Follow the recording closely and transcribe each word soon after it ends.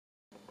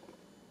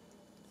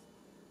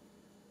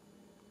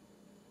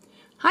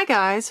Hi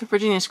guys,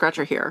 Virginia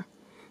Scratcher here.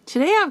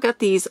 Today I've got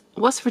these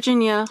West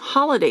Virginia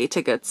holiday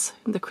tickets,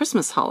 the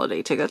Christmas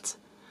holiday tickets,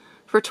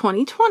 for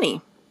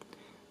 2020.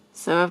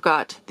 So I've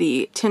got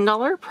the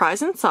 $10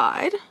 prize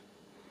inside,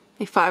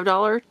 a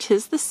 $5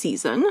 'Tis the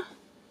Season,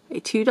 a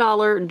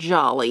 $2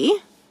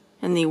 Jolly,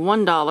 and the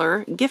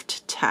 $1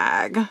 gift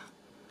tag.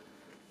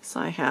 So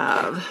I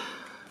have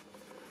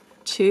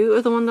two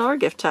of the $1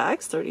 gift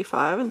tags,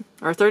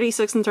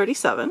 36 and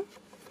 37.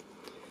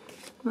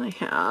 I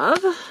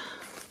have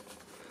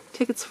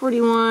tickets 40,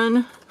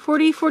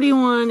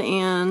 41,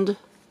 and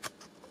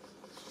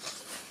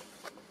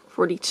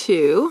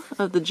 42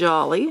 of the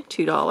Jolly,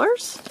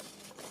 $2.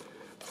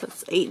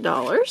 That's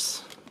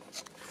 $8.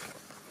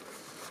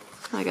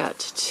 I got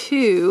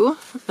two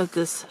of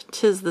this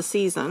 'Tis the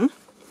Season.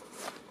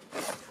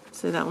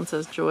 So that one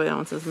says Joy, that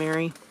one says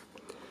Mary.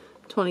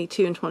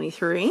 22 and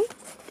 23.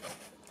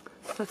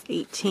 That's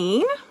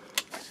 18.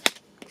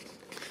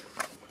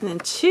 And then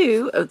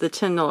two of the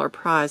 $10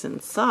 prize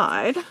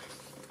inside.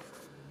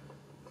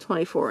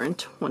 24 and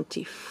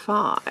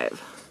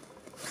 25.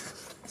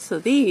 So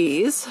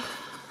these,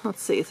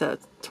 let's see, so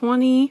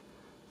 $20,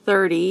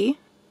 $30,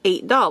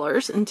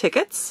 $8 in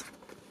tickets.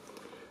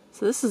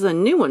 So this is a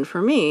new one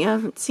for me. I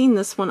haven't seen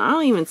this one. I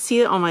don't even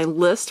see it on my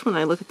list when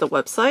I look at the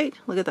website.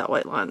 Look at that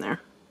white line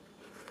there.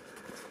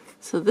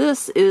 So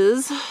this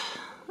is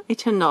a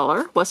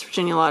 $10 West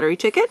Virginia lottery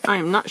ticket.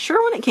 I'm not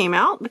sure when it came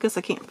out because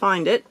I can't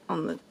find it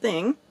on the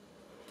thing.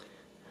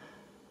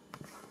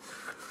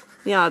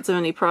 The odds of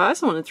any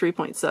prize, 1 in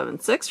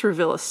 3.76.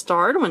 Reveal a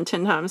star to win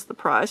 10 times the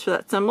prize for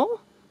that symbol.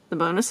 The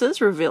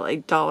bonuses, reveal a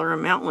dollar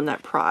amount, win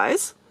that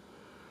prize.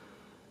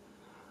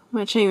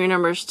 Matching your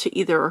numbers to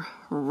either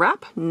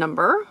wrap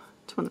number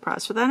to win the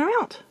prize for that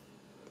amount.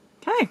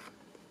 Okay.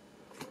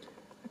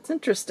 That's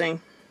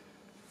interesting.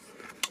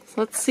 So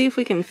let's see if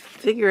we can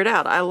figure it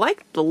out. I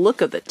like the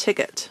look of the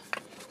ticket.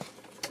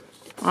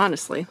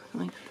 Honestly,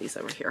 let me put these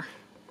over here.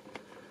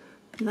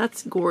 And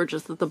that's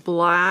gorgeous with the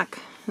black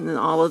and then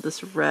all of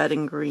this red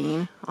and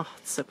green. Oh,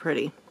 it's so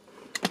pretty.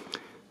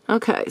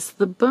 Okay, so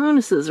the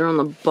bonuses are on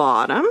the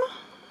bottom,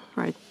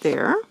 right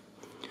there.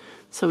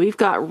 So we've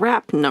got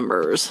wrap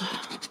numbers.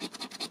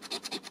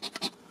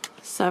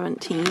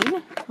 17.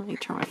 Let me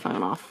turn my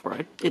phone off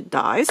before it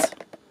dies.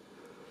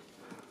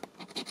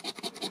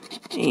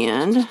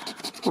 And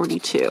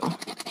 42.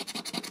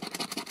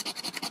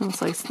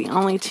 Looks like it's the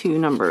only two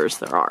numbers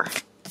there are.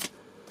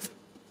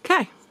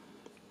 Okay.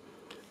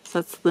 So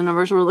that's the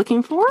numbers we're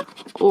looking for,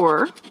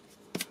 or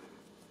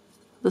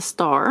the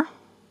star.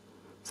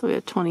 So we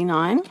have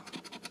 29,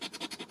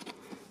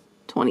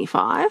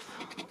 25,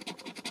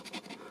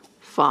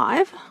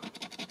 5,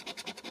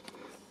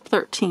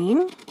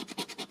 13,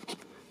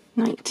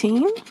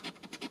 19,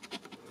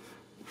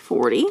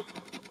 40,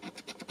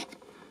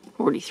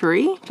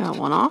 43, got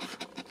one off,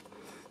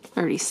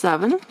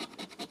 37,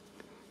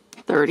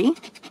 30,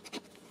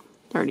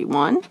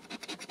 31,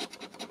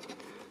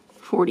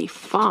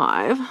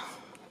 45,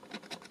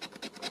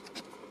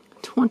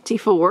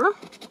 24,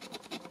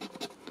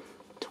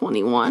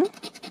 21,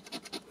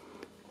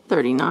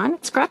 39,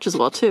 it scratches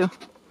well too,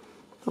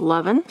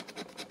 11,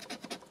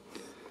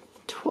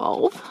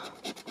 12,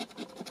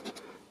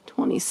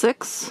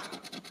 26,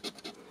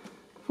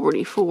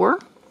 44,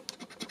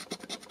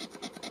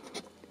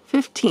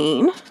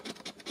 15,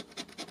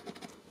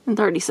 and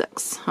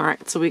 36.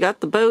 Alright, so we got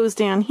the bows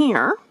down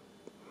here.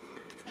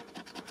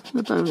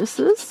 The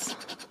bonuses,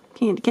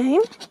 candy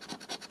cane,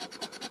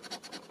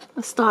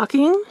 a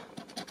stocking,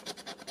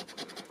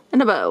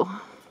 and a bow.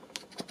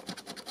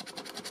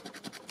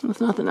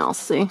 With nothing else,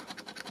 see?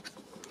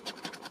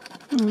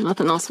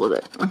 Nothing else with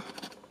it.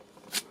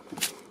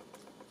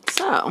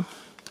 So,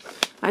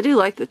 I do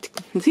like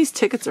these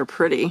tickets are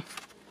pretty.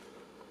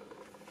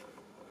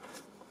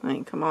 I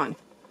mean, come on.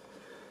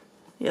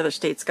 The other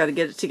states got to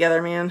get it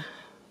together, man.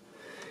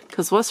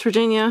 Because West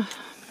Virginia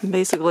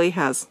basically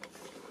has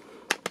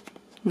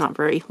not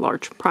very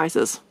large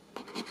prizes.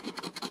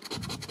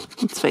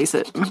 Let's face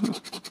it.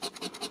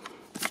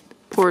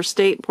 Poor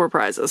state, poor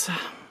prizes.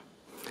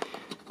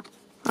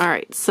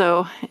 Alright,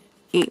 so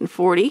 8 and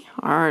 40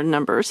 are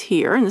numbers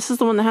here. And this is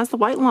the one that has the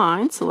white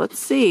line. So let's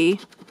see.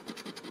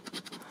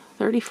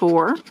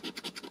 34,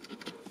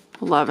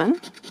 11,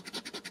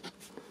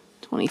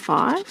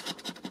 25,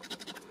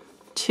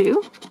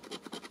 2,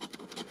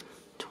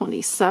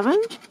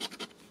 27,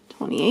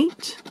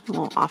 28, a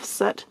little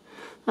offset,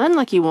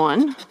 unlucky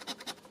 1,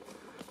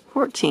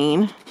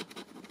 14,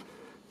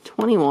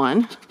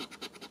 21,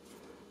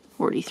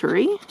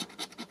 43,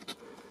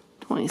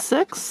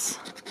 26,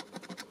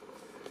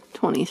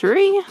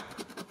 23,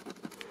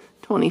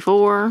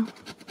 24,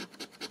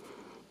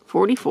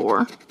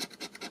 44,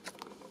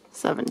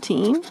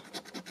 17,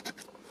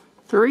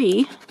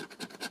 3,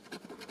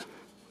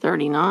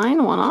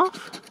 39, one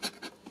off,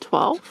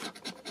 12,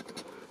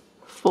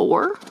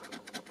 4,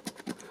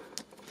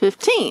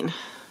 15.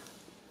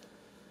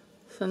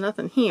 So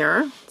nothing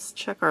here. Let's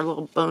check our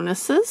little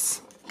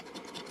bonuses.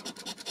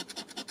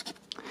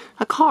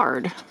 A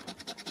card,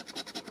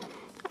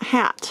 a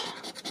hat,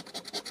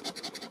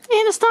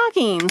 Santa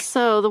stockings.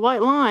 So the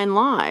white line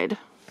lied.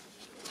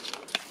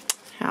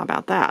 How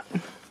about that?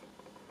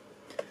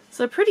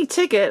 So pretty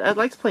ticket. I'd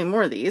like to play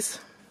more of these.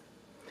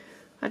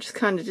 I just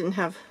kind of didn't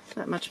have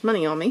that much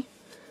money on me.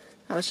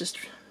 I was just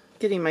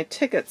getting my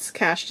tickets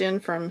cashed in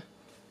from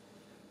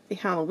the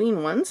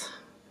Halloween ones.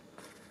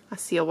 I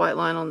see a white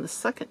line on the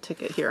second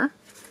ticket here.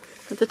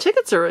 But the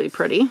tickets are really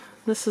pretty.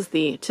 This is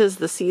the 'Tis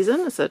the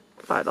Season. It's a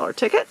 $5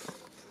 ticket.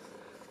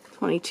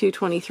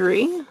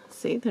 $22.23.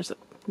 See, there's a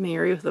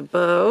Mary with a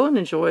bow and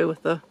a Joy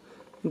with a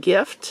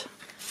gift.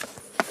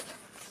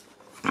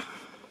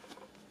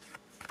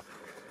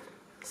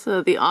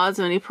 So the odds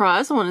of any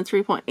prize, 1 in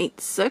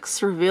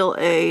 3.86, reveal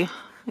a,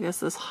 I guess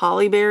this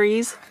holly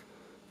berries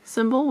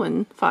symbol,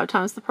 win 5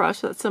 times the price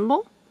for that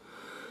symbol.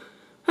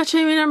 Match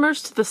any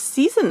numbers to the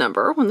season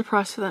number, win the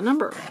price for that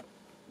number.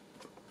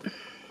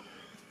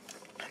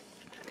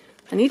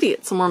 I need to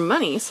get some more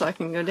money so I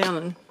can go down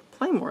and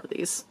play more of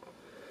these.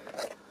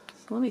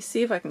 So let me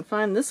see if I can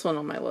find this one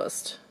on my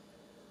list.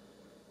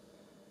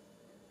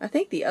 I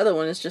think the other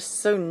one is just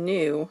so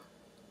new.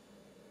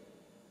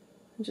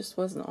 It just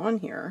wasn't on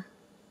here.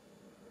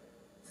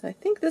 So I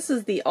think this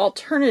is the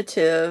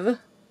alternative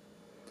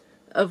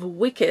of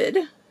Wicked.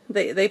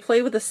 They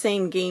play with the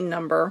same game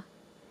number.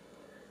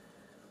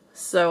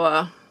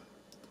 So,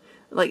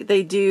 like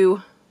they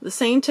do the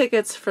same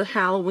tickets for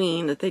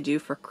Halloween that they do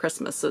for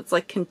Christmas. So it's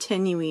like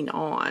continuing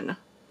on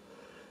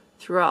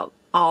throughout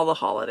all the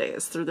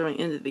holidays through the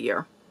end of the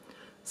year.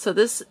 So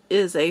this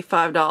is a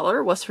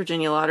 $5 West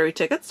Virginia lottery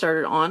ticket,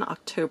 started on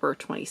October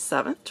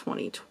 27th,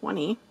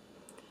 2020.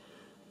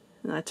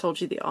 And I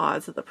told you the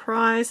odds of the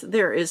prize.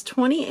 There is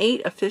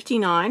 28 of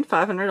 59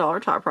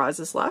 $500 top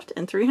prizes left,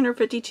 and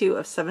 352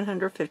 of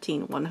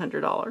 715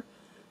 $100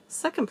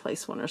 second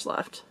place winners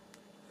left.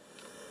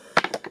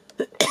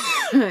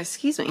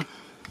 Excuse me.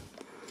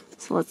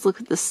 So let's look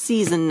at the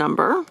season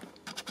number.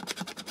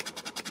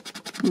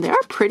 They are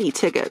pretty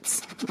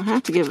tickets. I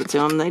have to give it to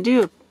them. They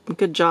do a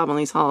good job on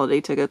these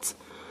holiday tickets.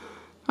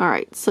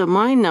 Alright, so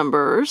my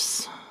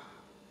numbers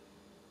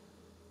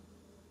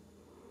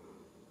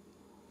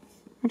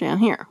are down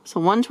here.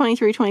 So 1,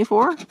 23,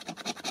 24,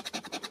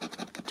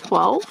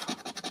 12,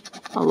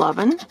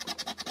 11,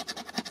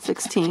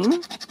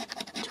 16,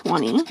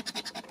 20,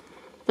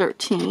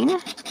 13,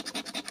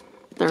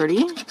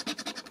 30,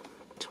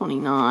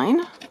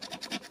 29,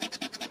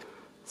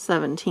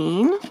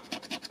 17,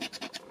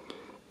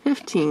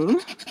 15,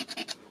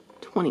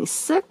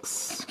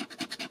 26,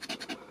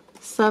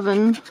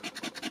 7,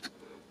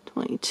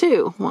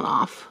 22. One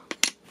off.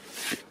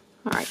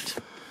 Alright.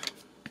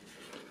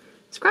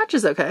 Scratch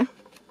is okay.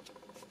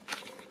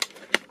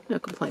 No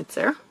complaints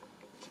there.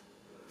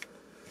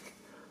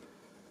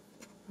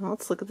 Well,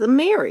 let's look at the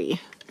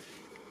Mary.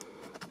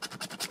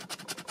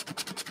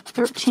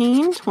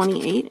 13,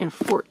 28, and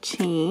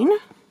 14.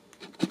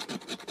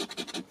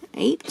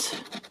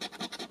 8,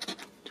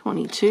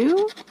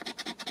 22,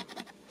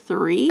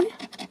 3,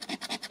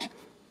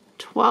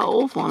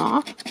 12, one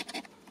off,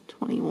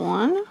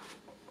 21.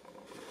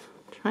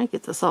 Try to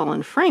get this all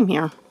in frame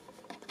here.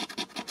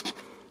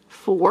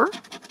 4,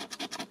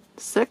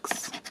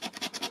 6,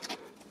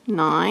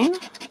 9,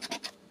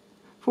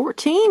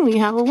 14. We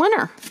have a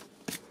winner.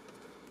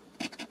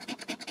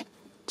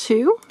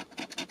 2,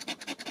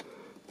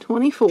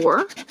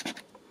 24,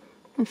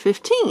 and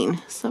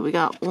 15. So we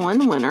got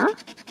one winner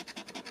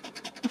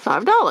of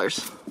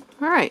 $5.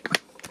 All right.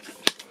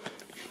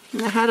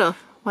 And I had a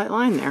white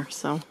line there,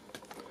 so.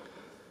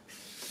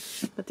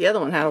 But the other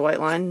one had a white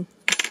line.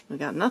 We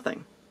got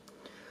nothing.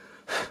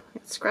 I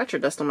got scratcher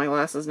dust on my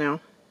glasses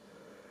now.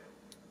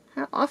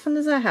 How often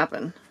does that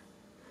happen?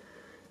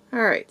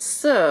 Alright,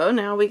 so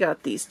now we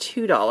got these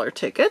 $2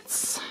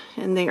 tickets,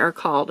 and they are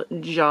called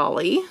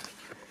Jolly.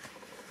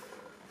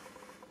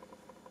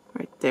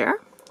 Right there.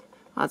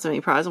 Odds of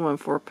any prize won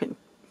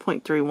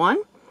 4.31.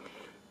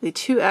 The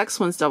 2X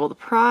wins double the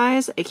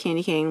prize. A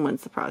candy cane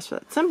wins the prize for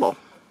that symbol.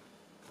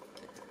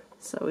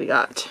 So we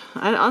got,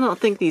 I don't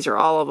think these are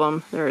all of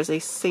them. There is a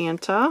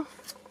Santa.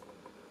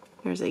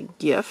 There's a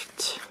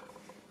gift.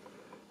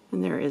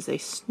 And there is a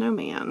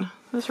snowman.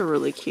 Those are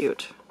really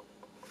cute.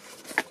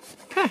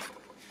 Okay.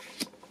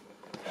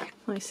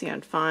 Let me see if I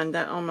can find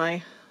that on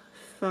my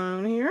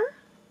phone here.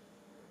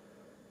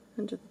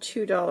 Into the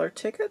 $2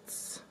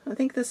 tickets. I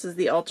think this is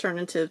the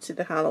alternative to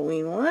the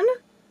Halloween one.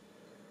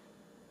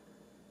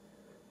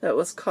 That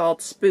was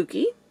called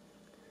Spooky.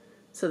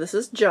 So this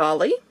is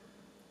Jolly.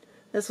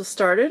 This was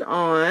started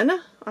on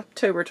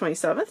October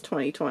 27th,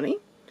 2020.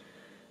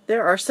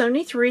 There are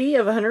 73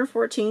 of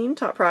 114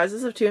 top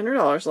prizes of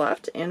 $200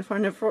 left, and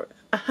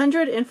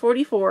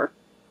 144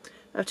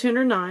 of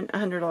 209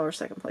 $100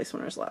 second place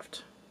winners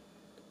left.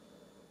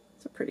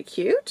 So pretty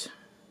cute.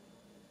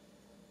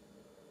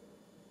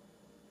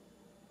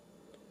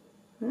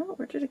 Well,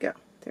 where did it go?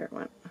 There it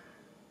went.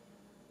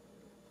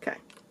 Okay.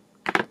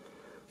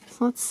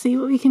 So let's see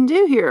what we can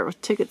do here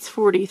with tickets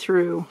 40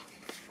 through,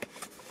 I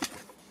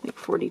think,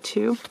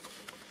 42.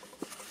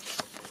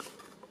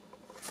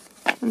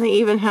 And they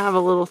even have a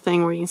little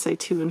thing where you can say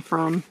to and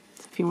from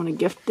if you want to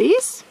gift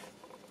these.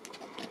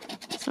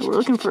 So we're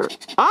looking for,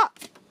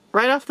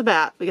 right off the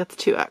bat, we got the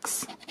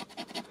 2X.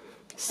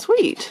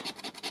 Sweet.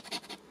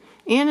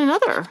 And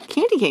another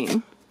candy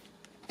cane.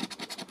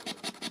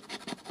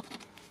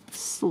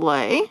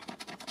 Sleigh.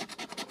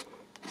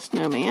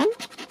 Snowman.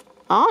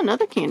 Oh,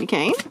 another candy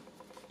cane.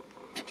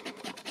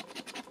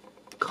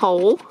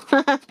 Coal.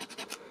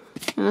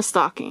 And a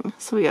stocking.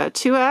 So we got a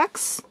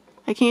 2X,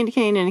 a candy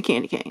cane, and a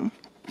candy cane.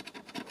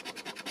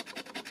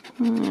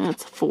 And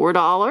that's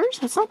 $4.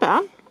 That's not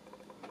bad.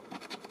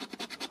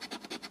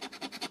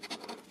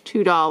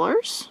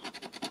 $2.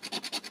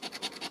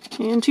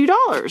 And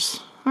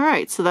 $2.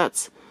 Alright, so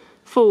that's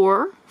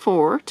 4,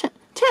 10.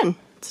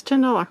 It's a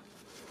 $10.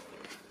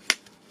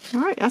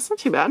 Alright, that's not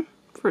too bad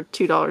for a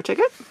 $2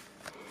 ticket.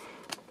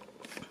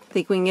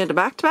 Think we can get a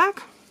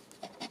back-to-back?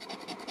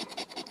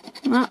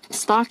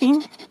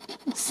 Stocking,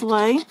 a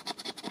sleigh,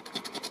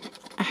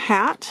 a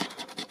hat,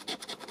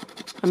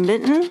 a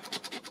mitten,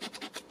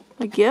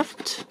 a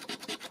gift,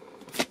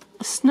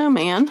 a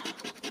snowman,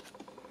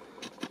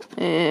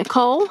 a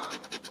coal,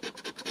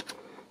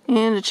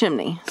 and a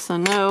chimney. So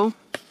no,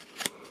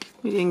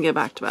 we didn't get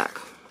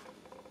back-to-back.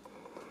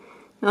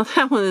 Now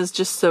that one is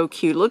just so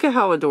cute. Look at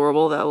how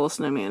adorable that little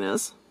snowman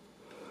is.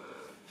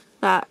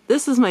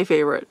 This is my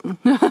favorite.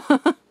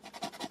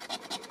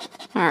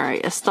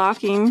 Alright, a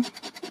stocking,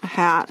 a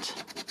hat,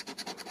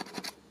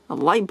 a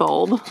light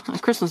bulb, a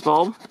Christmas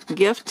bulb, a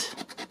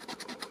gift,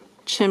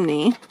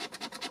 chimney,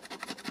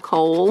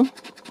 coal,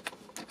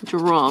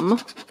 drum,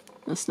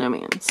 and a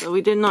snowman. So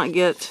we did not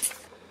get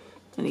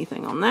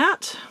anything on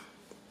that.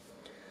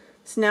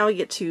 So now we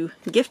get to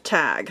gift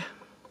tag.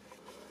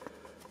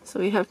 So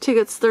we have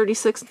tickets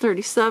 36 and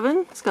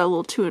 37. It's got a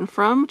little to and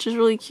from, which is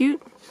really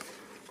cute.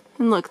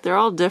 And look, they're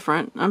all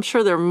different. I'm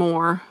sure there are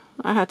more.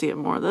 I have to get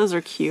more. Those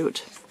are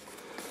cute.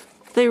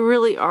 They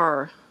really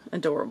are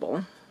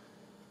adorable.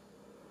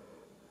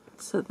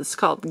 So this is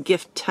called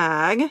gift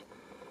tag.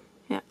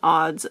 Yeah,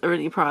 odds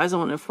already prize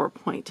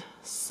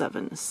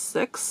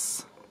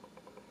 104.76.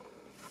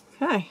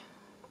 Okay.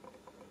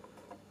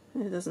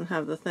 It doesn't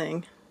have the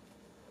thing.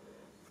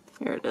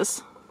 Here it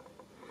is.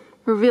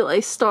 Reveal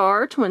a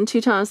star to win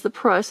 2 times the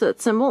prize for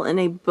that symbol, and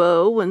a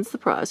bow wins the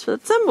prize for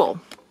that symbol.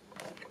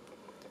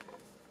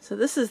 So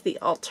this is the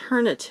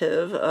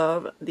alternative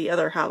of the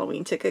other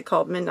Halloween ticket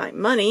called Midnight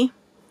Money.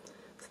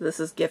 So this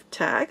is gift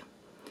tag.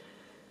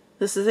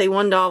 This is a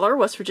 $1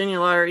 West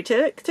Virginia Lottery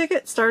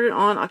ticket started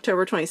on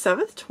October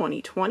 27th,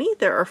 2020.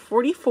 There are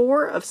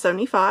 44 of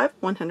 75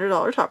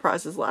 $100 top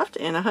prizes left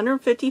and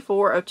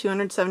 154 of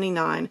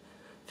 279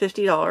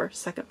 $50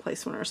 second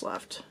place winners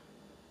left.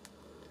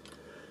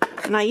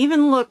 And I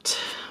even looked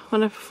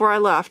before I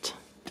left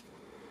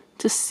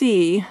to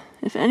see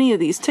if any of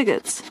these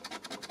tickets,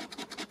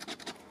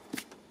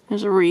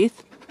 there's a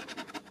wreath,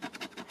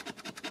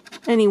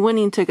 any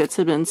winning tickets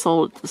had been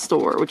sold at the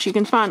store, which you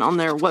can find on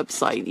their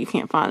website. You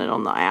can't find it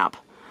on the app,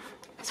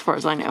 as far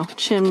as I know.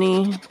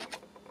 Chimney, an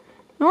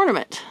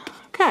ornament.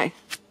 Okay,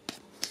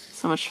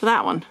 so much for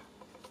that one.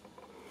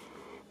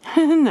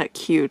 Isn't that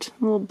cute?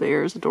 Little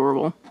bear's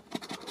adorable.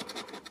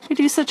 They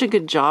do such a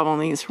good job on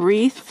these.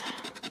 Wreath,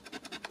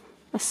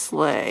 a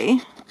sleigh,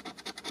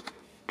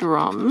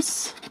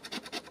 drums,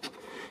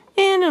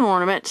 and an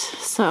ornament.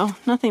 So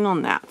nothing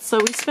on that. So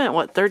we spent,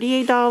 what,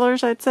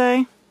 $38, I'd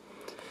say?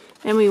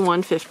 And we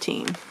won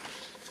 15.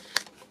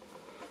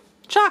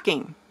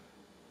 Shocking.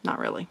 Not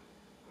really.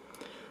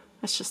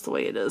 That's just the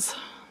way it is.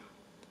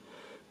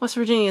 West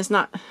Virginia is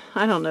not,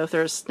 I don't know if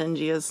they're as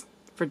stingy as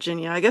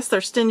Virginia. I guess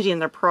they're stingy in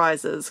their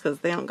prizes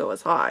because they don't go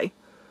as high.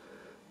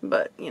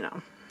 But, you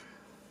know.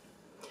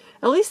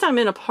 At least I'm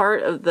in a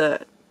part of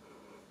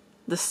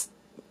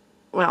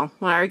well,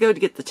 when I go to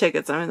get the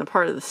tickets, I'm in the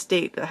part of the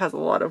state that has a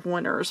lot of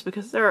winners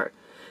because the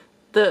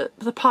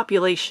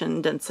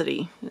population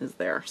density is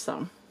there.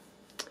 So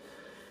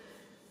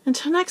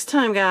until next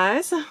time,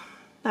 guys,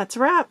 that's a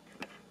wrap.